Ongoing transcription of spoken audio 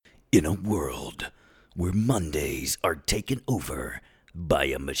In a world where Mondays are taken over by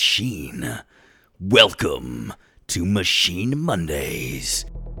a machine, welcome to Machine Mondays.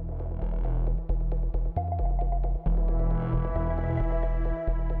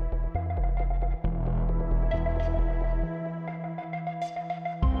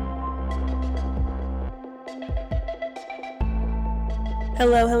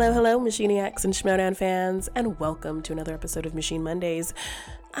 Hello, Machiniacs and Schmodown fans, and welcome to another episode of Machine Mondays.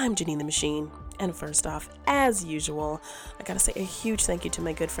 I'm Janine the Machine, and first off, as usual, I gotta say a huge thank you to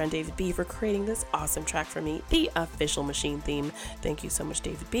my good friend David B for creating this awesome track for me, the official Machine theme. Thank you so much,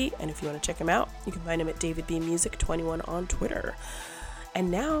 David B, and if you want to check him out, you can find him at David B Music 21 on Twitter.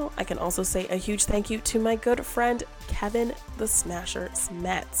 And now I can also say a huge thank you to my good friend Kevin the Smasher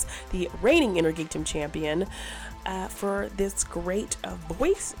Smets, the reigning Inner Geekdom champion, for this great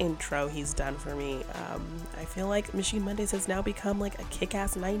voice intro he's done for me. I feel like Machine Mondays has now become like a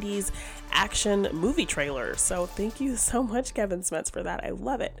kick-ass 90s action movie trailer. So thank you so much, Kevin Smets, for that. I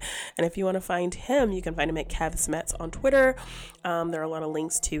love it. And if you want to find him, you can find him at Kev Smets on Twitter. There are a lot of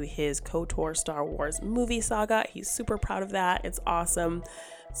links to his KOTOR Star Wars movie saga. He's super proud of that. It's awesome.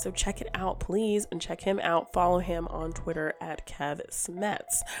 So check it out, please, and check him out. Follow him on Twitter at Kev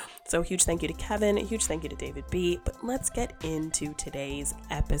Smets. So huge thank you to Kevin, a huge thank you to David B. But let's get into today's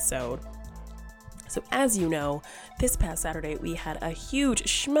episode. So as you know, this past Saturday, we had a huge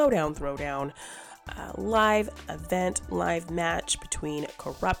Schmodown Throwdown live match between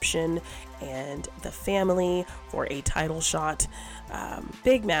Corruption and The Family for a title shot.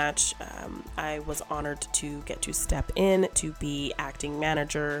 Big match. I was honored to get to step in to be acting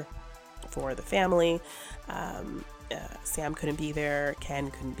manager for The Family. Sam couldn't be there,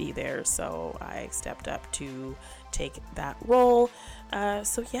 Ken couldn't be there, so I stepped up to take that role.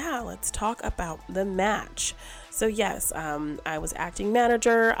 So let's talk about the match. So yes, I was acting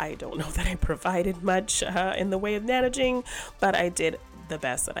manager. I don't know that I provided much in the way of managing, but I did the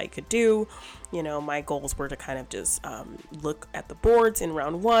best that I could do. You know, my goals were to kind of just look at the boards in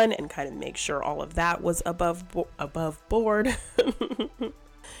round one and kind of make sure all of that was above board.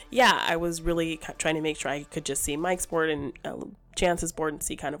 Yeah, I was really trying to make sure I could just see Mike's board and Chance's board and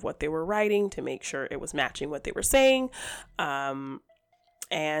see kind of what they were writing to make sure it was matching what they were saying. And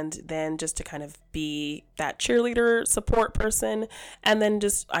then just to kind of be that cheerleader support person. And then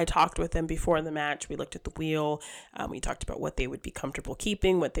I talked with them before the match. We looked at the wheel. We talked about what they would be comfortable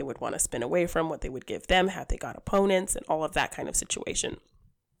keeping, what they would want to spin away from, what they would give them, how they got opponents, and all of that kind of situation.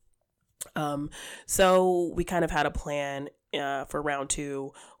 So we kind of had a plan for round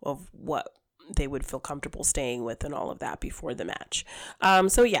two of what they would feel comfortable staying with and all of that before the match.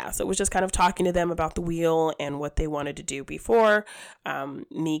 So it was just kind of talking to them about the wheel and what they wanted to do before,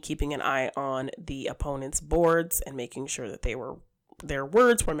 me keeping an eye on the opponent's boards and making sure that their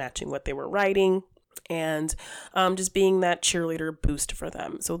words were matching what they were writing, and just being that cheerleader boost for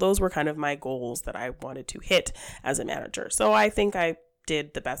them. So those were kind of my goals that I wanted to hit as a manager. So I think I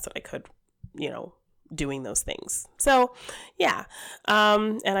did the best that I could, doing those things. So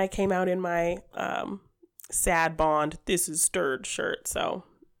and I came out in my sad Bond "This is Stirred" shirt. So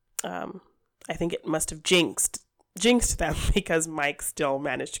I think it must have jinxed them because Mike still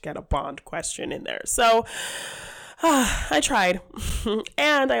managed to get a Bond question in there. So I tried.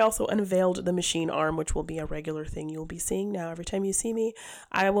 And I also unveiled the machine arm, which will be a regular thing you'll be seeing now. Every time you see me,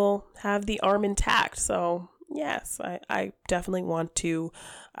 I will have the arm intact. So yes, I definitely want to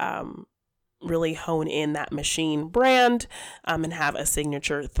really hone in that machine brand and have a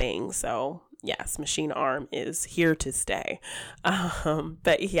signature thing. So yes, machine arm is here to stay.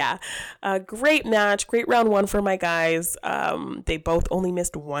 Great match, great round one for my guys. They both only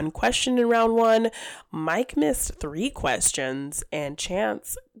missed one question in round one. Mike missed 3 questions and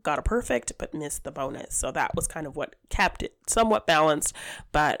Chance got a perfect but missed the bonus. So that was kind of what kept it somewhat balanced,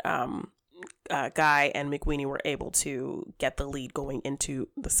 but Guy and McWeenie were able to get the lead going into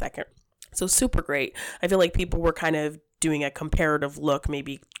the second. So super great. I feel like people were kind of doing a comparative look,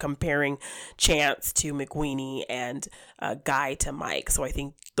 maybe comparing Chance to McWeenie and Guy to Mike. So I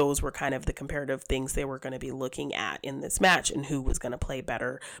think those were kind of the comparative things they were going to be looking at in this match and who was going to play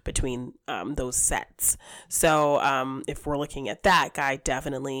better between those sets. So if we're looking at that, Guy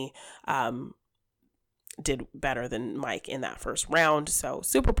definitely did better than Mike in that first round. So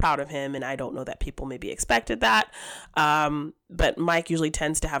super proud of him. And I don't know that people maybe expected that. But Mike usually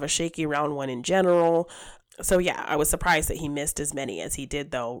tends to have a shaky round one in general. So I was surprised that he missed as many as he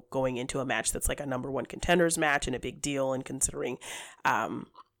did, though, going into a match that's like a number one contenders match and a big deal, and considering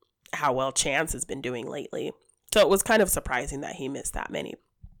how well Chance has been doing lately. So it was kind of surprising that he missed that many.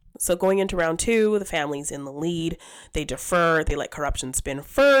 So going into round 2, the family's in the lead. They defer. They let corruption spin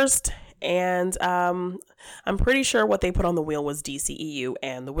first. And I'm pretty sure what they put on the wheel was DCEU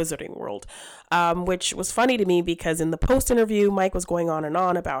and the Wizarding World, which was funny to me because in the post interview, Mike was going on and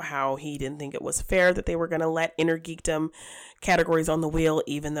on about how he didn't think it was fair that they were going to let Inner Geekdom categories on the wheel,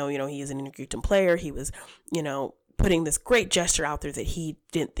 even though, he is an Inner Geekdom player. He was, putting this great gesture out there that he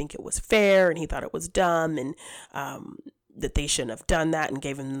didn't think it was fair and he thought it was dumb and that they shouldn't have done that and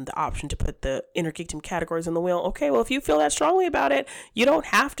gave him the option to put the Inner Geekdom categories on the wheel. Okay, well, if you feel that strongly about it, you don't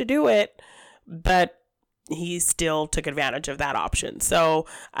have to do it. But he still took advantage of that option. So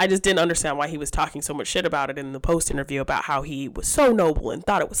I just didn't understand why he was talking so much shit about it in the post interview about how he was so noble and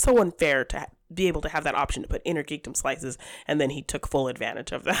thought it was so unfair to be able to have that option to put Inner Geekdom slices. And then he took full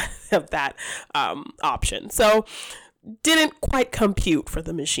advantage of that option. So didn't quite compute for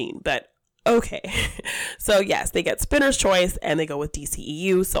the machine, but okay. So yes, they get Spinner's Choice and they go with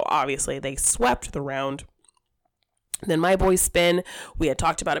DCEU. So obviously they swept the round. Then my boys spin. We had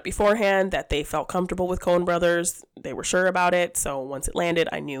talked about it beforehand that they felt comfortable with Coen Brothers. They were sure about it. So once it landed,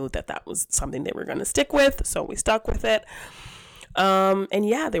 I knew that was something they were going to stick with. So we stuck with it. And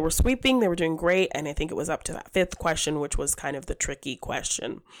yeah, they were sweeping. They were doing great. And I think it was up to that 5th question, which was kind of the tricky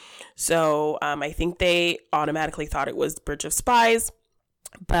question. So I think they automatically thought it was Bridge of Spies.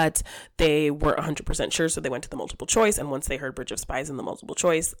 But they weren't 100% sure, so they went to the multiple choice. And once they heard Bridge of Spies in the multiple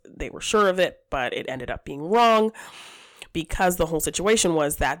choice, they were sure of it, but it ended up being wrong because the whole situation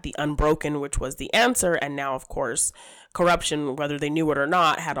was that the Unbroken, which was the answer, and now, of course, Corruption, whether they knew it or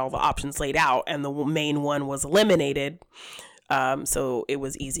not, had all the options laid out, and the main one was eliminated. So it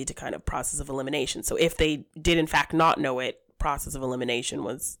was easy to kind of process of elimination. So if they did, in fact, not know it, process of elimination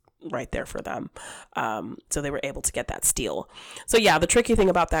was right there for them. So they were able to get that steal. So yeah, the tricky thing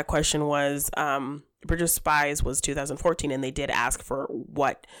about that question was Bridge of Spies was 2014, and they did ask for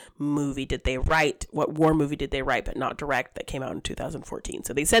what movie did they write, what war movie did they write, but not direct, that came out in 2014.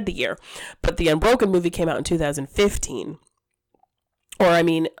 So they said the year, but the Unbroken movie came out in 2015.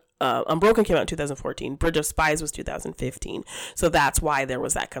 Unbroken came out in 2014. Bridge of Spies was 2015. So that's why there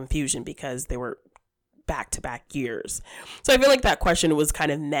was that confusion, because they were back-to-back years. So I feel like that question was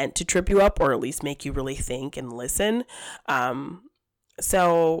kind of meant to trip you up, or at least make you really think and listen.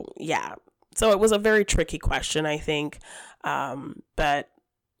 So yeah, so it was a very tricky question, I think. But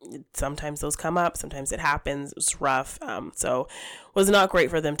sometimes those come up, sometimes it happens. It was rough. So it was not great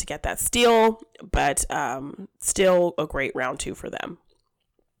for them to get that steal, but still a great round 2 for them.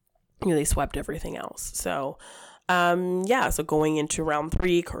 They swept everything else. So so going into round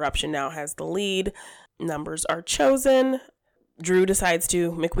 3, Corruption now has the lead. Numbers are chosen.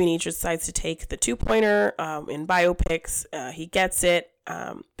 McWeenie decides to take the 2-pointer in biopics. He gets it,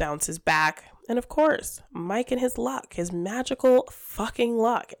 bounces back. And of course, Mike and his luck, his magical fucking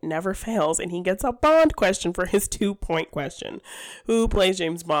luck, never fails. And he gets a Bond question for his 2-point question. Who plays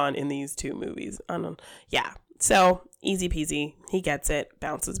James Bond in these 2 movies? So easy peasy. He gets it,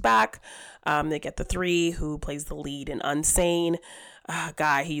 bounces back. They get the 3, who plays the lead in Unsane.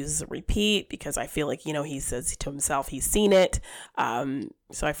 Guy, he uses a repeat because I feel like, he says to himself he's seen it.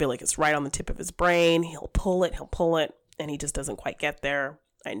 So I feel like it's right on the tip of his brain. He'll pull it, and he just doesn't quite get there.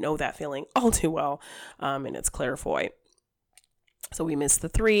 I know that feeling all too well. And it's clairvoyant. So we missed the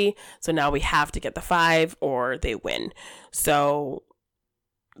 3. So now we have to get the 5 or they win. So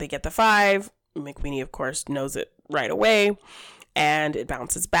they get the 5. McWeenie, of course, knows it right away. And it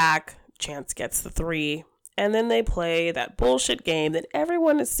bounces back. Chance gets the 3. And then they play that bullshit game that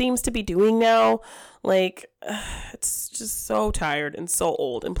everyone seems to be doing now. Like, it's just so tired and so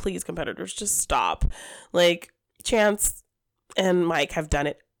old. And please, competitors, just stop. Like, Chance and Mike have done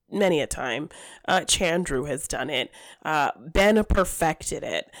it many a time. Chandru has done it. Ben perfected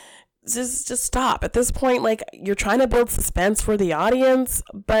it. Just stop. At this point, like, you're trying to build suspense for the audience,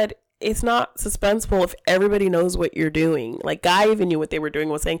 but it's not suspenseful if everybody knows what you're doing. Like, Guy even knew what they were doing,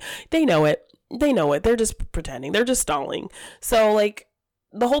 was saying, they know it. They're just pretending. They're just stalling. So, like,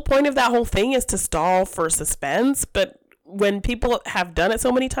 the whole point of that whole thing is to stall for suspense. But when people have done it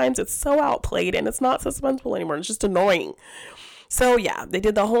so many times, it's so outplayed and it's not suspenseful anymore. It's just annoying. So, yeah, they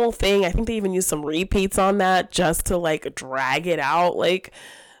did the whole thing. I think they even used some repeats on that just to, like, drag it out. Like,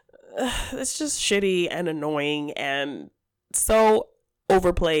 it's just shitty and annoying and so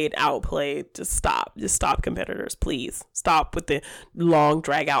overplayed, outplayed. Just stop, competitors, please stop with the long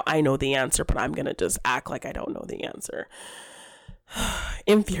drag out. I know the answer, but I'm gonna just act like I don't know the answer.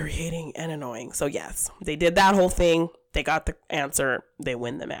 Infuriating and annoying. So yes, they did that whole thing. They got the answer. They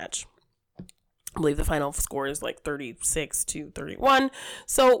win the match. I believe the final score is like 36-31.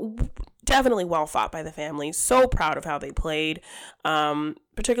 So definitely well fought by the family. So proud of how they played.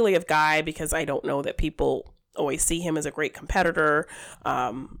 But particularly of Guy, because I don't know that people always see him as a great competitor.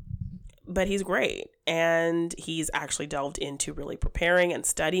 But he's great, and he's actually delved into really preparing and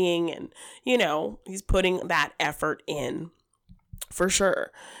studying, and, you know, he's putting that effort in for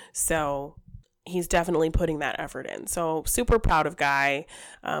sure. So he's definitely putting that effort in. So super proud of Guy,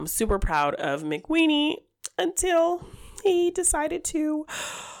 super proud of McWeenie, until he decided to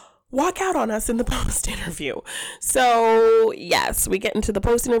walk out on us in the post interview. So yes, we get into the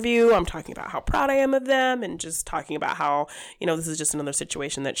post interview. I'm talking about how proud I am of them, and just talking about how, you know, this is just another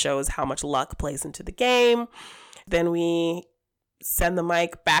situation that shows how much luck plays into the game. Then we send the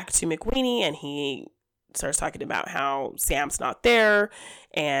mic back to McWeenie, and he starts talking about how Sam's not there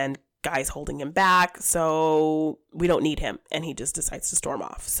and Guy's holding him back, so we don't need him, and he just decides to storm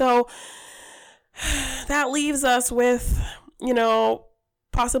off. So that leaves us with, you know,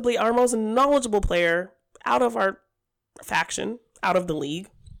 possibly our most knowledgeable player out of our faction, out of the league.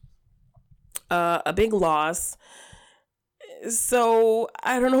 A big loss. So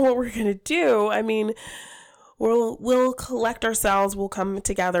I don't know what we're going to do. I mean, we'll collect ourselves. We'll come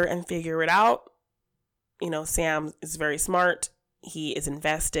together and figure it out. You know, Sam is very smart. He is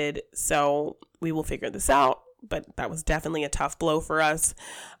invested. So we will figure this out. But that was definitely a tough blow for us.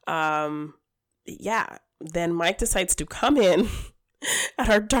 Yeah. Then Mike decides to come in at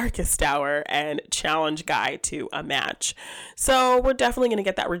our darkest hour and challenge Guy to a match. So we're definitely going to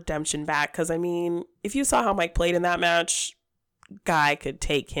get that redemption back, because, I mean, if you saw how Mike played in that match, Guy could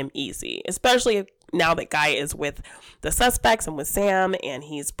take him easy, especially now that Guy is with the suspects and with Sam, and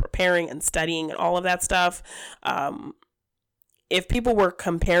he's preparing and studying and all of that stuff. If people were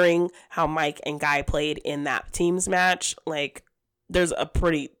comparing how Mike and Guy played in that team's match, like, there's a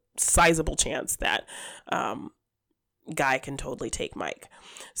pretty sizable chance that Guy can totally take Mike.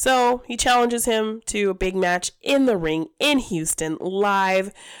 So he challenges him to a big match in the ring in Houston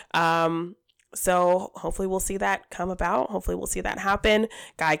live. So hopefully we'll see that come about. Hopefully we'll see that happen.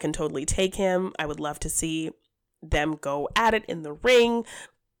 Guy can totally take him. I would love to see them go at it in the ring.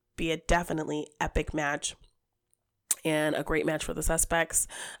 Be a definitely epic match, and a great match for the suspects,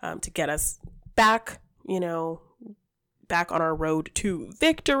 to get us back, you know, back on our road to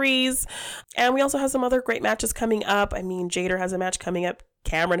victories. And we also have some other great matches coming up. I mean, Jader has a match coming up.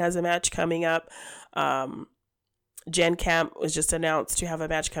 Cameron has a match coming up. Jen Camp was just announced to have a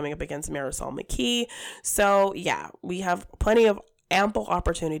match coming up against Marisol McKee. So yeah, we have plenty of ample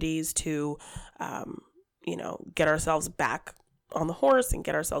opportunities to, you know, get ourselves back on the horse and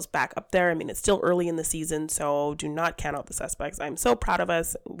get ourselves back up there. I mean, it's still early in the season, so do not count out the suspects. I'm so proud of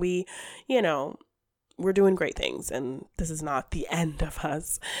us. We, you know, we're doing great things, and this is not the end of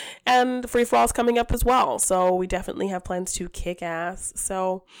us. And Free For All is coming up as well, so we definitely have plans to kick ass.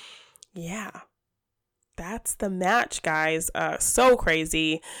 So yeah, that's the match, guys. So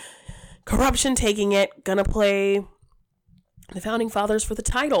crazy. Corruption taking it, gonna play the Founding Fathers for the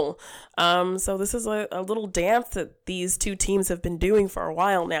title. So this is a little dance that these two teams have been doing for a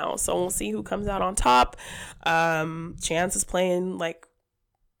while now, so we'll see who comes out on top. Chance is playing like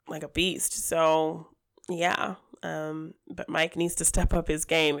a beast, so yeah, but Mike needs to step up his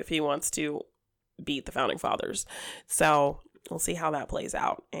game if he wants to beat the Founding Fathers. So we'll see how that plays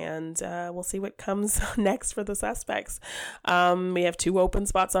out, and we'll see what comes next for the suspects. We have 2 open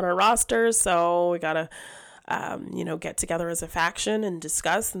spots on our roster, so we gotta, you know, get together as a faction and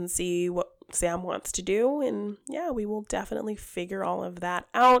discuss and see what Sam wants to do, and yeah, we will definitely figure all of that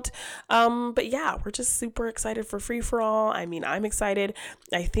out. But yeah, we're just super excited for Free For All. I mean, I'm excited.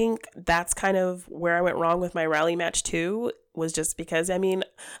 I think that's kind of where I went wrong with my Riley match too, was just because, I mean,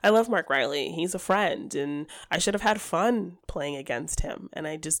 I love Mark Riley. He's a friend, and I should have had fun playing against him, and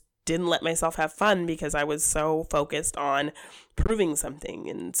I just didn't let myself have fun because I was so focused on proving something,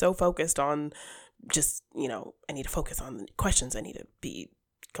 and so focused on just, you know, I need to focus on the questions. I need to be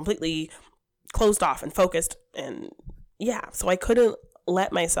completely closed off and focused, and yeah, so I couldn't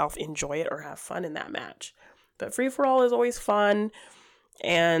let myself enjoy it or have fun in that match. But Free For All is always fun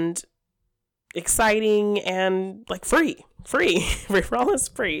and exciting and like free. Free For All is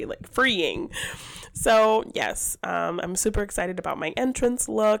free, like freeing. So yes, I'm super excited about my entrance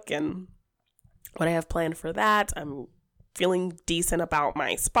look and what I have planned for that. I'm feeling decent about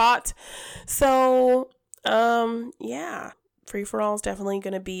my spot. So yeah, Free For All is definitely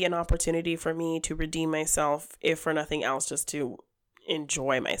going to be an opportunity for me to redeem myself, if for nothing else, just to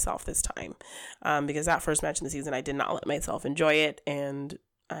enjoy myself this time. Because that first match in the season, I did not let myself enjoy it, and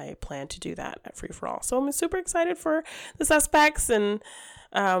I plan to do that at Free For All. So I'm super excited for the suspects and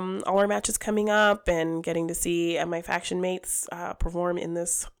all our matches coming up, and getting to see my faction mates perform in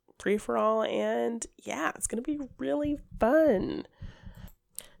this Free For All. And yeah, it's going to be really fun.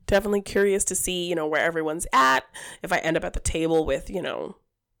 definitely curious to see, where everyone's at. If I end up at the table with,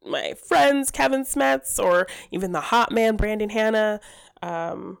 my friends, Kevin Smets, or even the hot man, Brandon Hanna,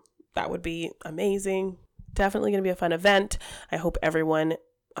 that would be amazing. Definitely going to be a fun event. I hope everyone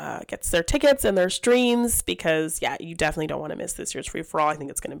gets their tickets and their streams, because you definitely don't want to miss this year's free for all. I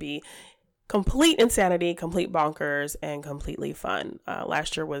think it's going to be complete insanity, complete bonkers, and completely fun.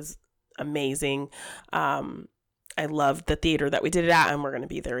 Last year was amazing. I loved the theater that we did it at, and we're going to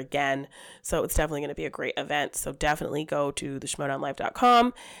be there again. So it's definitely going to be a great event. So definitely go to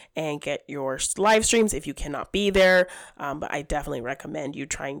theschmoedownlive.com and get your live streams if you cannot be there. But I definitely recommend you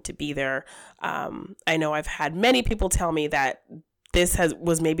trying to be there. I know I've had many people tell me that this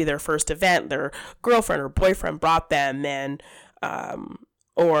was maybe their first event. Their girlfriend or boyfriend brought them, and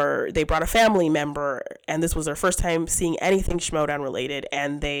or they brought a family member, and this was their first time seeing anything Schmoedown related,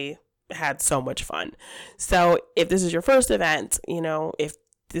 and they had so much fun. So if this is your first event, if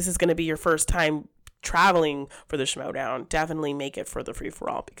this is going to be your first time traveling for the Schmoedown, definitely make it for the free for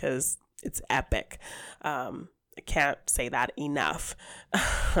all, because it's epic. I can't say that enough.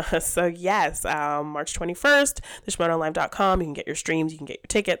 So yes, March 21st, theschmoedownlive.com. You can get your streams, you can get your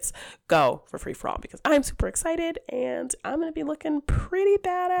tickets. Go for free for all, because I'm super excited and I'm going to be looking pretty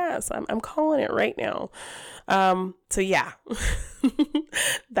badass. I'm calling it right now. So yeah,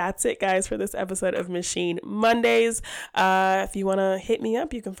 that's it, guys, for this episode of Machine Mondays. If you want to hit me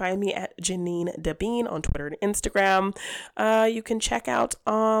up, you can find me at Janine Debeen on Twitter and Instagram. You can check out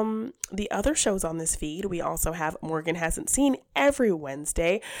the other shows on this feed. We also have Morgan Hasn't Seen every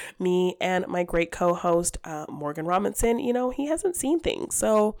Wednesday. Me and my great co-host, Morgan Robinson, he hasn't seen things.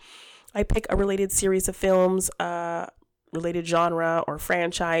 So I pick a related series of films, related genre or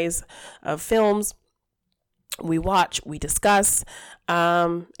franchise of films. We watch, we discuss,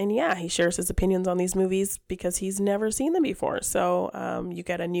 and he shares his opinions on these movies because he's never seen them before. So you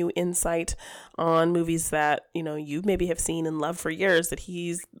get a new insight on movies that, you maybe have seen and loved for years that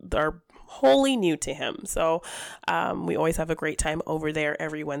are wholly new to him. So we always have a great time over there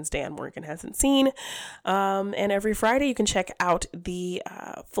every Wednesday on Morgan Hasn't Seen. And every Friday you can check out the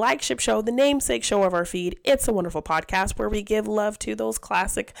flagship show, the namesake show of our feed, It's a Wonderful Podcast, where we give love to those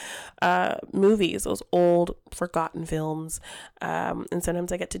classic movies, those old forgotten films. And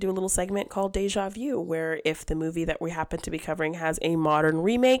sometimes I get to do a little segment called Deja Vu, where if the movie that we happen to be covering has a modern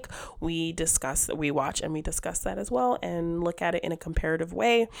remake, we watch and we discuss that as well and look at it in a comparative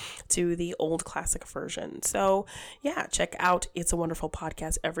way to the old classic version. So yeah, check out It's a Wonderful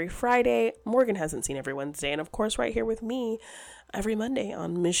Podcast every Friday. Morgan Hasn't Seen every Wednesday, and of course right here with me every Monday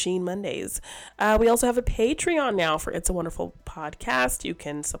on Machine Mondays. We also have a Patreon now for It's a Wonderful Podcast. You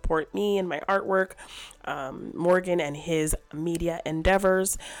can support me and my artwork, Morgan and his media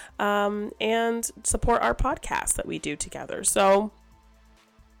endeavors, and support our podcast that we do together. So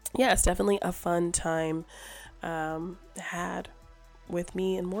yeah, it's definitely a fun time had with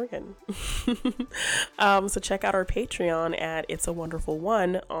me and Morgan. So check out our Patreon at It's a Wonderful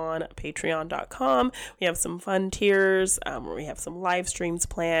One on patreon.com. We have some fun tiers where we have some live streams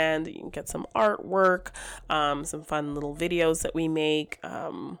planned. You can get some artwork, some fun little videos that we make.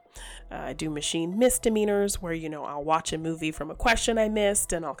 I do machine misdemeanors where, I'll watch a movie from a question I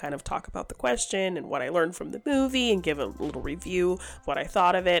missed, and I'll kind of talk about the question and what I learned from the movie and give a little review of what I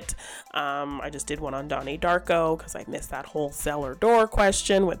thought of it. I just did one on Donnie Darko because I missed that whole cellar door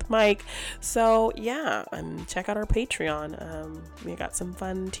question with Mike. So yeah, check out our Patreon. We got some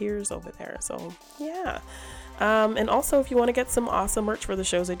fun tiers over there. So yeah. And also, if you want to get some awesome merch for the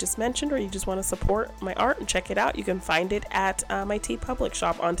shows I just mentioned, or you just want to support my art and check it out, you can find it at my TeePublic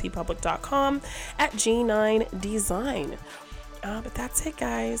shop on teepublic.com at G9 Design. But that's it,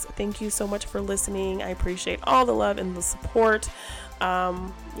 guys. Thank you so much for listening. I appreciate all the love and the support.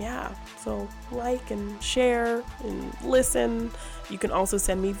 So like and share and listen. You can also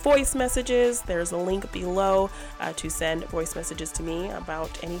send me voice messages. There's a link below to send voice messages to me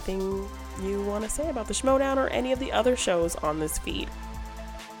about anything you want to say about the Schmoedown or any of the other shows on this feed.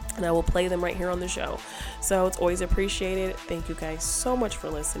 And I will play them right here on the show. So it's always appreciated. Thank you guys so much for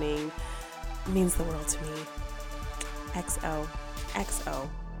listening. It means the world to me. XOXO.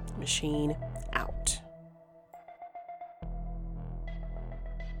 Machine out.